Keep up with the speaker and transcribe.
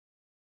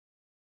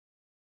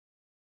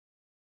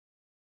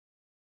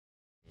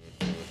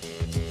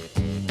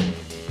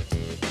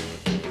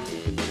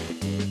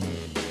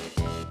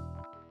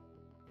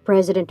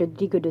President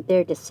Rodrigo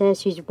Duterte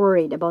says he's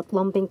worried about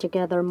lumping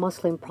together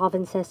Muslim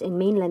provinces in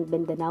mainland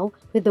Mindanao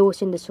with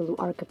those in the Sulu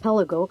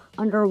archipelago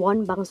under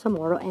one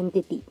Bangsamoro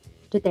entity.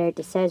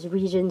 Duterte says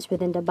regions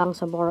within the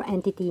Bangsamoro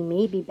entity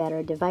may be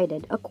better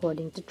divided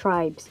according to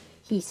tribes.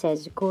 He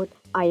says, quote,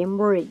 "I am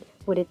worried.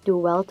 Would it do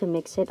well to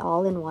mix it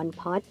all in one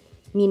pot?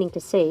 Meaning to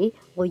say,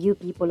 will you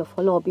people of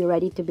Holo be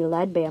ready to be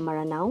led by a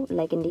Maranao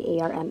like in the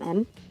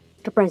ARMM?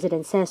 The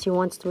president says he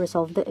wants to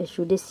resolve the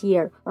issue this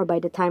year or by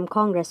the time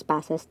Congress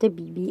passes the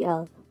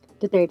BBL.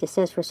 Duterte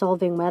says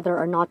resolving whether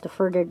or not to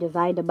further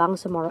divide the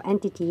Bangsamoro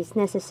entity is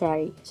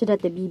necessary so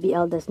that the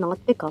BBL does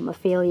not become a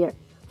failure.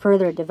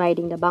 Further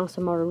dividing the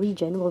Bangsamoro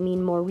region will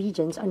mean more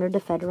regions under the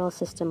federal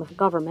system of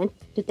government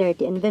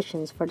Duterte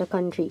envisions for the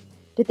country.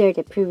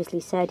 Duterte previously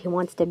said he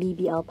wants the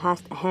BBL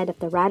passed ahead of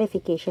the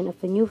ratification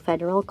of the new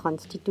federal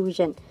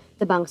constitution.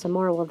 The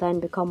Bangsamoro will then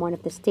become one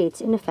of the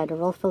states in the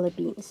federal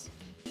Philippines.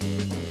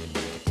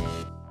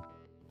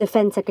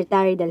 Defense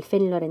Secretary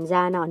Delfin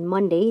Lorenzana on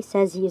Monday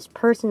says he is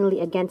personally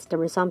against the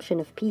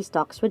resumption of peace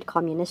talks with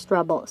communist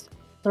rebels.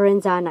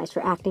 Lorenzana is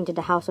reacting to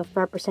the House of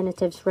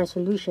Representatives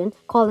resolution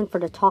calling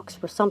for the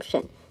talks'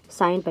 resumption,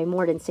 signed by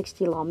more than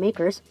 60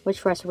 lawmakers,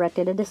 which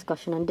resurrected a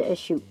discussion on the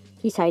issue.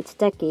 He cites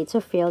decades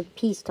of failed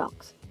peace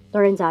talks.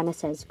 Lorenzana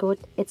says, quote,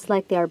 "It's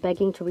like they are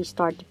begging to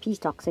restart the peace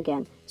talks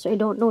again, so I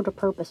don't know the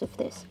purpose of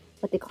this."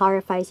 But he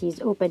clarifies he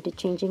is open to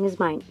changing his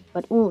mind,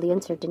 but only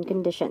on certain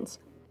conditions.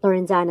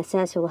 Lorenzana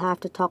says he will have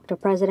to talk to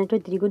President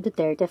Rodrigo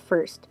Duterte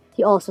first.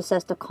 He also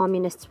says the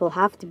communists will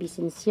have to be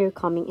sincere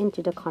coming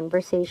into the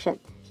conversation.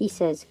 He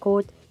says,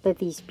 quote, "But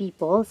these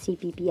people,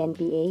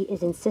 CPP-NPA,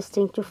 is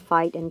insisting to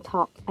fight and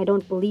talk. I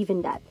don't believe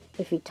in that.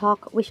 If we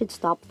talk, we should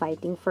stop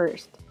fighting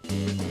first."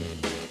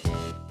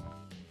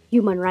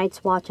 Human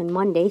Rights Watch on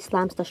Monday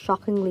slams the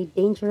shockingly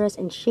dangerous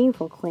and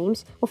shameful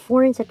claims of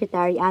Foreign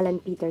Secretary Alan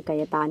Peter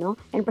Cayetano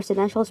and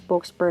presidential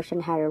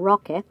spokesperson Harry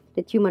Roque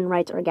that human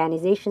rights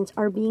organizations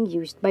are being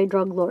used by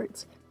drug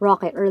lords.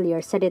 Roque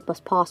earlier said it was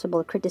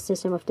possible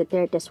criticism of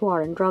Duterte's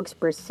war on drugs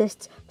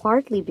persists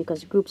partly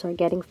because groups are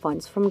getting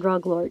funds from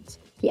drug lords.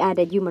 He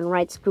added human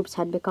rights groups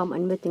had become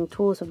unwitting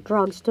tools of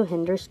drugs to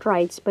hinder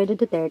strides by the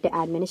Duterte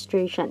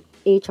administration.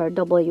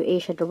 HRW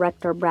Asia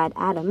Director Brad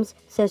Adams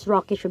says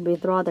Roque should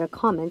withdraw their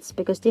comments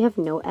because they have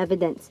no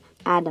evidence.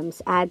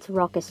 Adams adds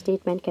Roque's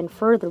statement can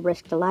further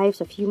risk the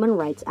lives of human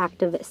rights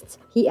activists.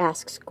 He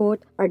asks,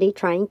 quote, "Are they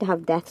trying to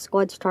have death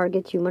squads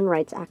target human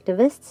rights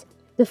activists?"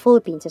 The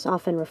Philippines is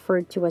often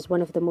referred to as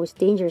one of the most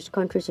dangerous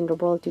countries in the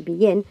world to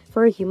be in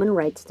for a human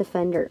rights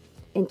defender.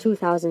 In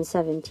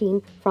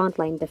 2017,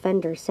 Frontline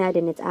Defender said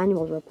in its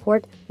annual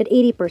report that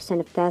 80%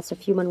 of deaths of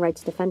human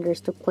rights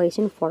defenders took place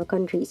in 4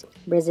 countries: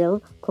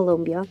 Brazil,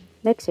 Colombia,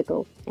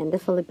 Mexico, and the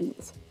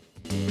Philippines.